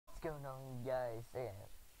going on, guys?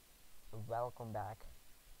 Welcome back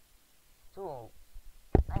to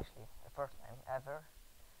actually the first time ever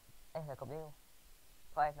eigenlijk opnieuw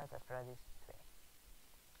Five Nights at Freddy's 2.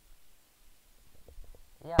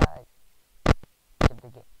 Ja, ik heb de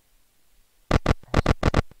game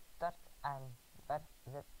gestart en waar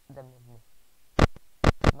zit de menu?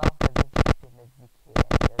 Maar verdient de muziek heen.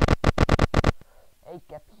 Dus ik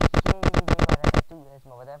heb geen idee waar het naartoe is,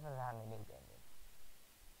 maar whatever, we gaan een nieuw game doen.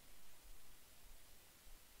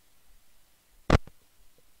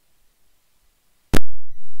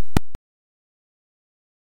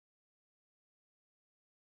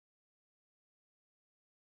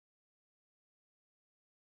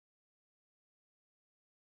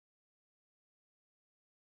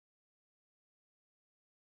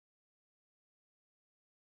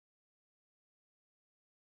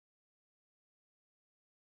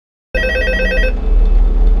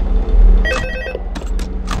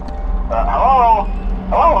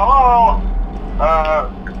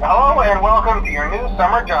 Hello and welcome to your new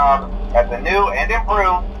summer job at the new and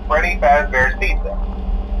improved Freddy Fazbear's Pizza.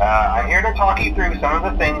 I'm here to talk you through some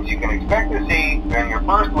of the things you can expect to see during your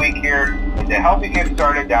first week here and to help you get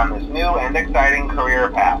started down this new and exciting career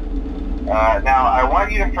path. Now, I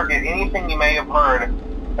want you to forget anything you may have heard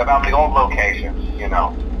about the old location.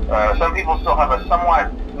 Some people still have a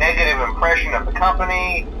somewhat negative impression of the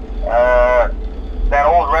company. That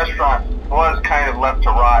old restaurant was kind of left to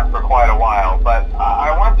rot for quite a while, but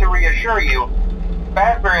I want to reassure you,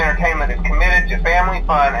 Fazbear Entertainment is committed to family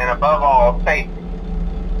fun and above all, safety.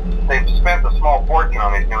 They've spent a small fortune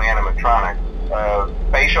on these new animatronics.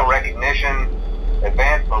 Facial recognition,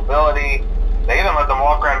 advanced mobility, they even let them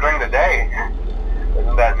walk around during the day.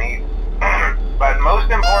 Isn't that neat? But most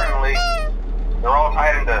importantly, they're all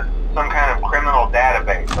tied into some kind of criminal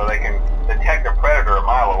database so they can detect a predator a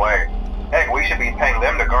mile away. Heck, we should be paying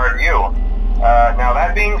them to guard you. Now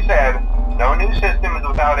that being said, no new system is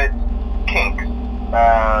without its kinks.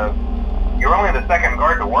 You're only the second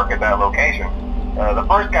guard to work at that location. The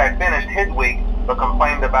first guy finished his week but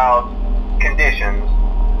complained about conditions.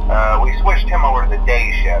 We switched him over to the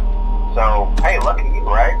day shift. So, hey, lucky you,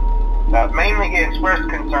 right? Mainly he expressed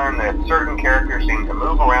concern that certain characters seemed to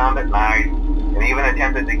move around at night and even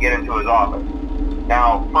attempted to get into his office.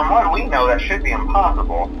 Now, from what we know, that should be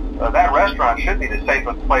impossible. That restaurant should be the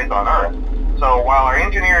safest place on Earth. So while our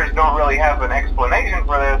engineers don't really have an explanation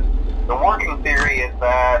for this, the working theory is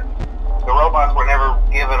that the robots were never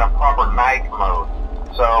given a proper night mode.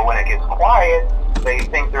 So when it gets quiet, they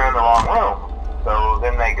think they're in the wrong room. So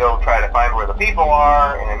then they go try to find where the people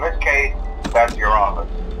are, and in this case, that's your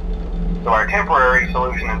office. So our temporary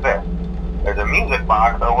solution is this. There's a music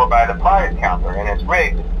box over by the prize counter, and it's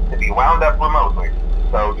rigged to be wound up remotely.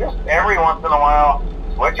 So just every once in a while,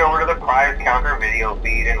 switch over to the prize counter video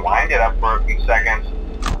feed and wind it up for a few seconds.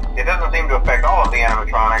 It doesn't seem to affect all of the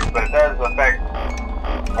animatronics, but it does affect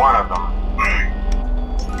one of them.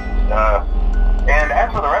 And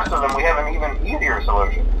as for the rest of them, we have an even easier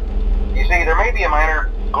solution. You see, there may be a minor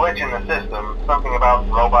glitch in the system, something about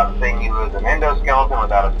the robot seeing you as an endoskeleton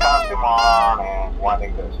without a costume on and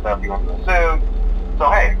wanting to stuff you into a suit. So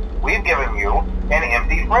hey, we've given you an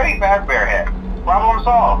empty Freddy Fazbear head. Problem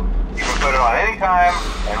solved. You can put it on any time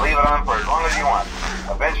and leave it on for as long as you want.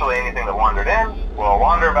 Eventually anything that wandered in will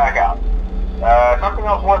wander back out. Something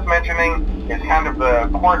else worth mentioning is kind of the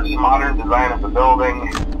quirky modern design of the building.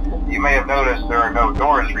 You may have noticed there are no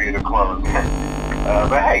doors for you to close.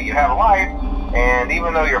 But hey, you have lights, and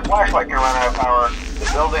even though your flashlight can run out of power, the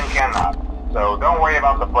building cannot. So don't worry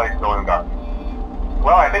about the place going dark.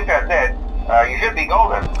 Well, I think that's it. You should be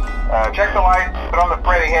golden. Check the lights, put on the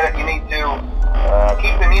Freddy head if you need to.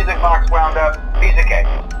 Keep the music box wound up. Piece of cake.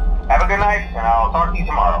 Have a good night, and I'll talk to you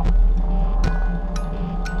tomorrow.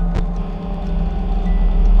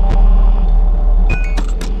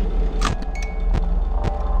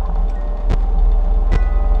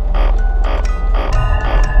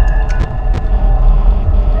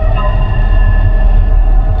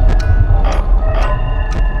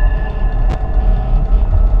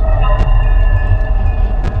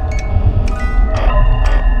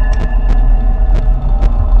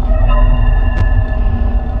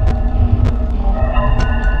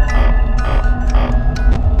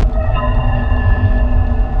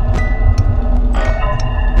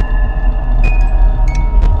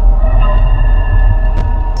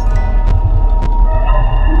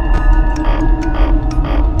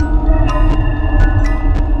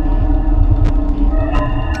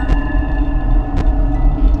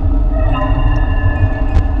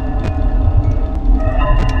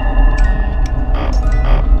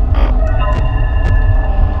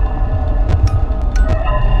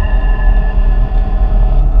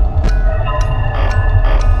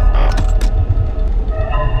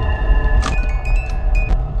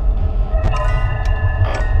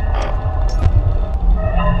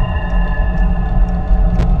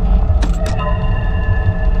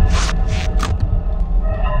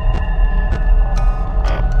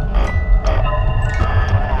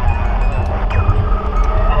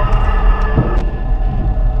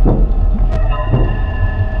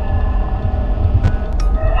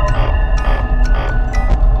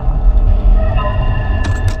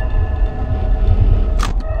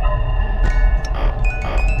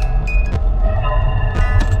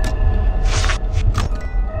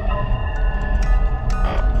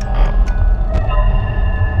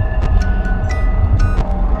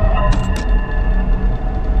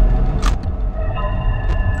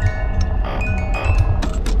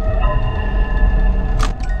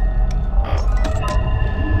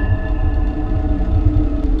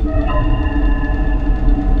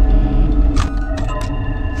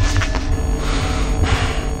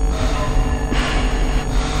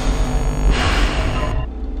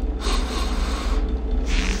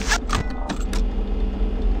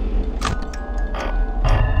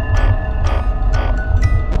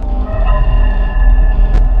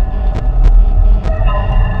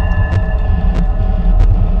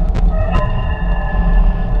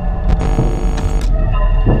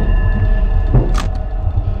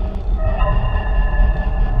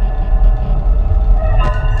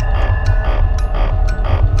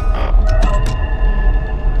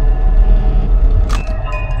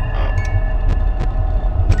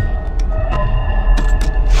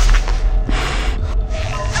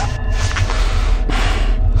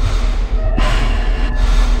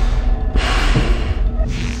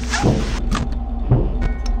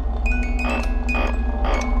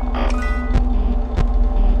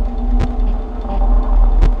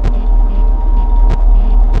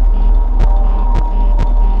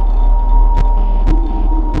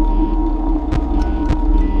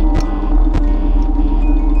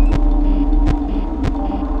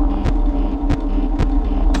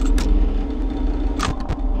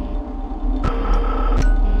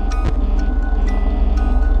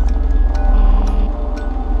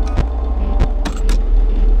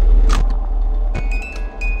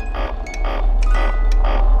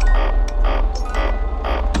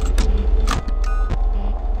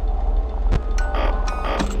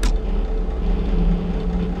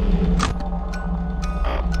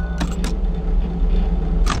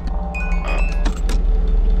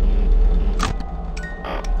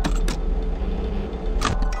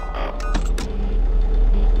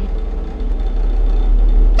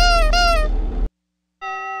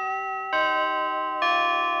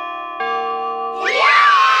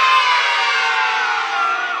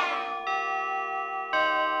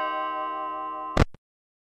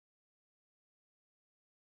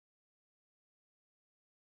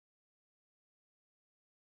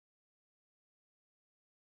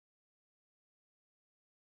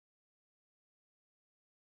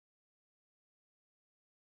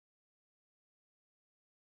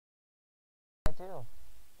 too.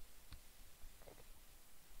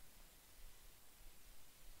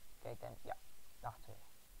 Kijk en ja, dag 2.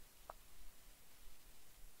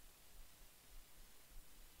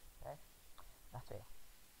 Dag 2.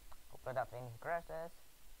 Hopen dat we niet gecrashed is.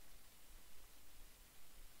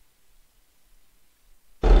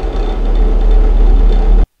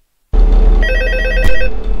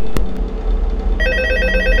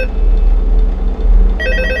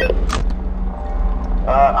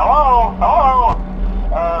 Hello?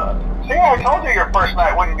 See, I told you your first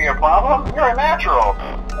night wouldn't be a problem. You're a natural.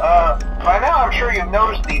 By now I'm sure you've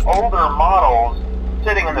noticed the older models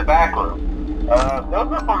sitting in the back room.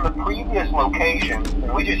 Those are from the previous location,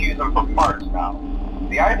 and we just use them for parts now.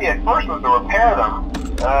 The idea at first was to repair them.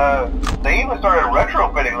 They even started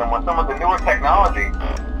retrofitting them with some of the newer technology,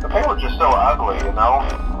 but they were just so ugly, you know?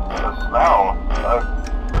 The smell.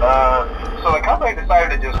 So the company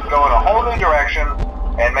decided to just go in a whole new direction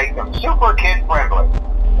and make them super kid-friendly.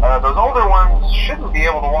 Those older ones shouldn't be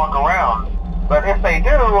able to walk around, but if they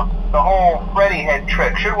do, the whole Freddy head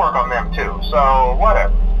trick should work on them too, so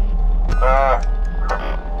whatever.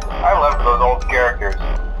 I love those old characters.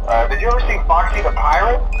 Did you ever see Foxy the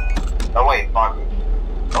Pirate? Oh wait, Foxy.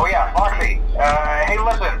 Oh yeah, Foxy. Hey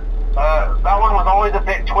listen, that one was always a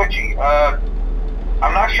bit twitchy.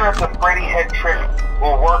 I'm not sure if the Freddy head trick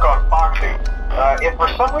will work on Foxy. If for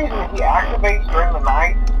some reason he activates during the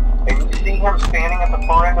night, and you see him standing at the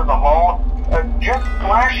far end of the hall, just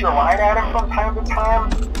flash your light at him from time to time.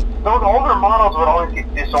 Those older models would always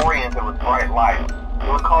get disoriented with bright lights. It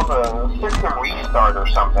would cause a system restart or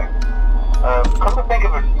something. Come to think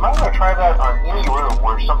of it, you might want to try that on any room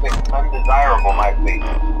where something undesirable might be.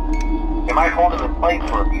 It might hold him in place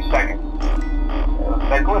for a few seconds.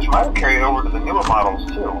 That glitch might have carried over to the newer models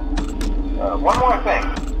too. One more thing,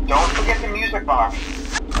 don't forget the music box.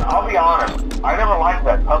 I'll be honest, I never liked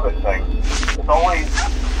that puppet thing. It's always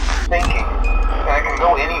thinking, and it can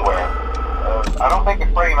go anywhere. I don't think the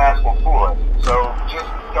Freddy mask will fool it, so just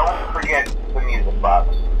don't forget the music box.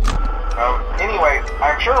 Anyway,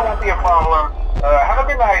 I'm sure it won't be a problem. Have a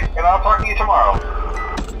good night, and I'll talk to you tomorrow.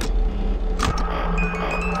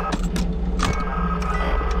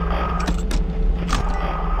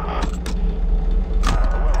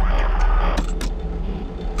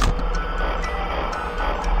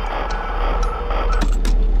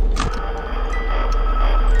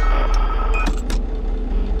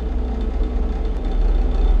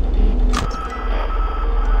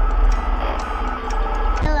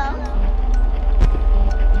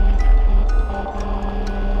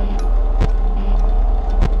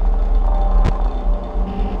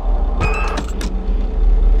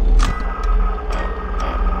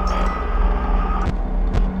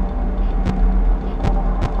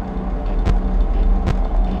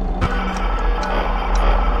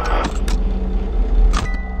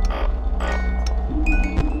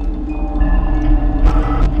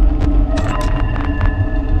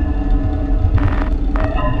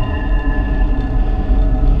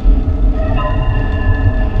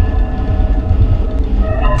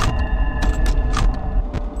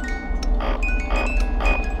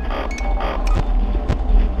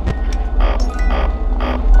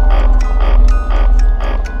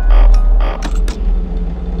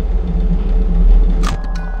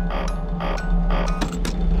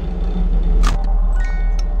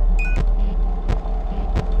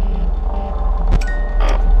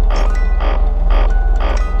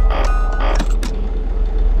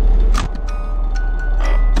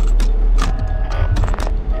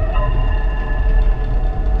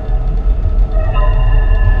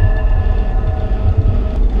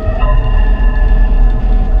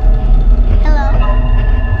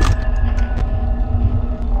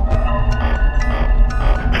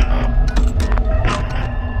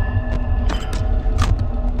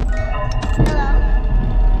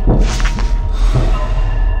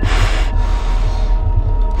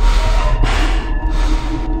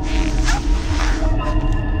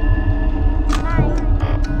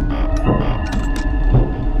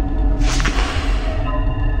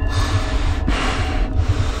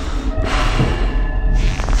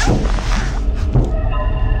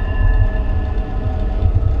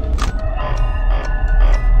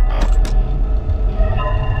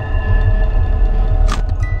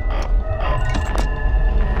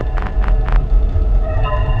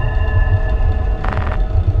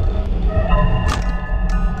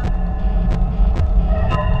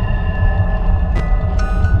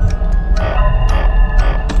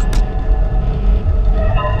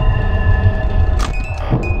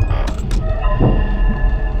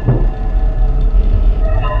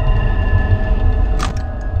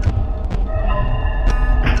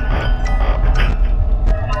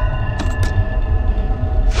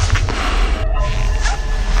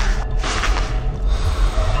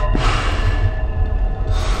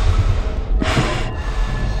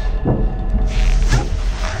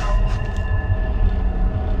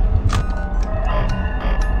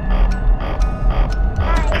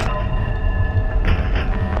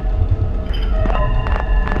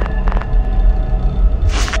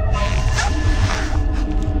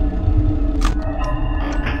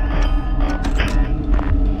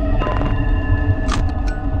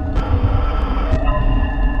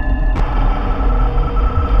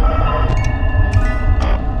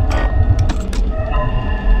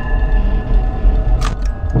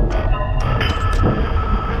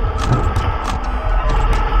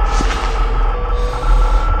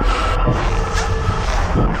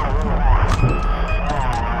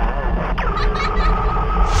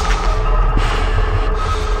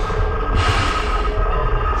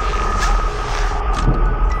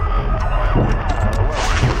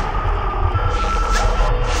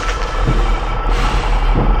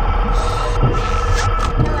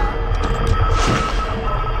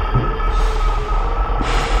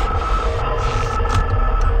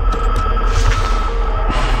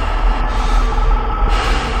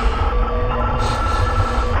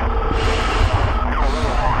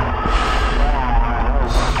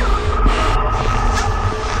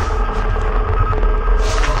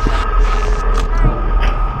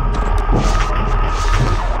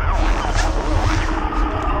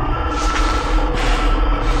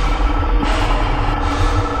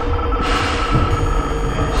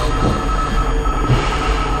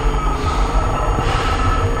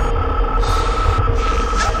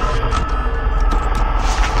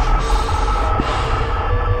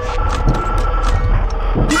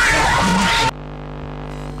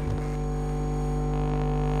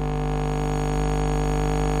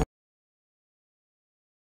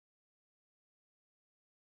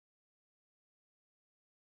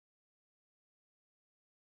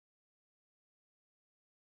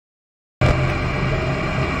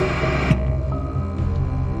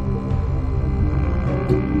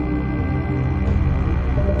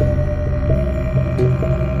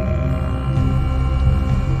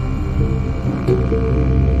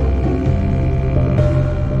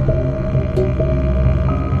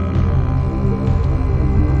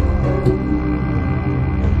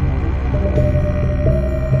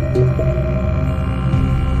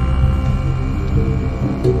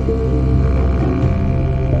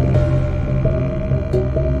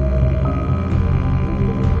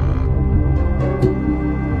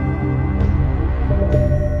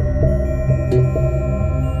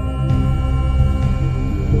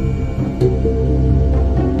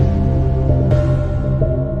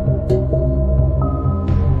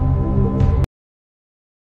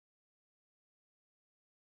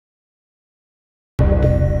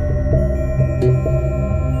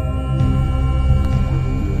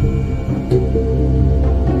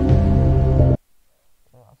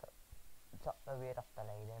 weer af te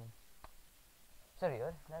leiden. Sorry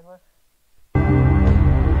hoor, daarvoor.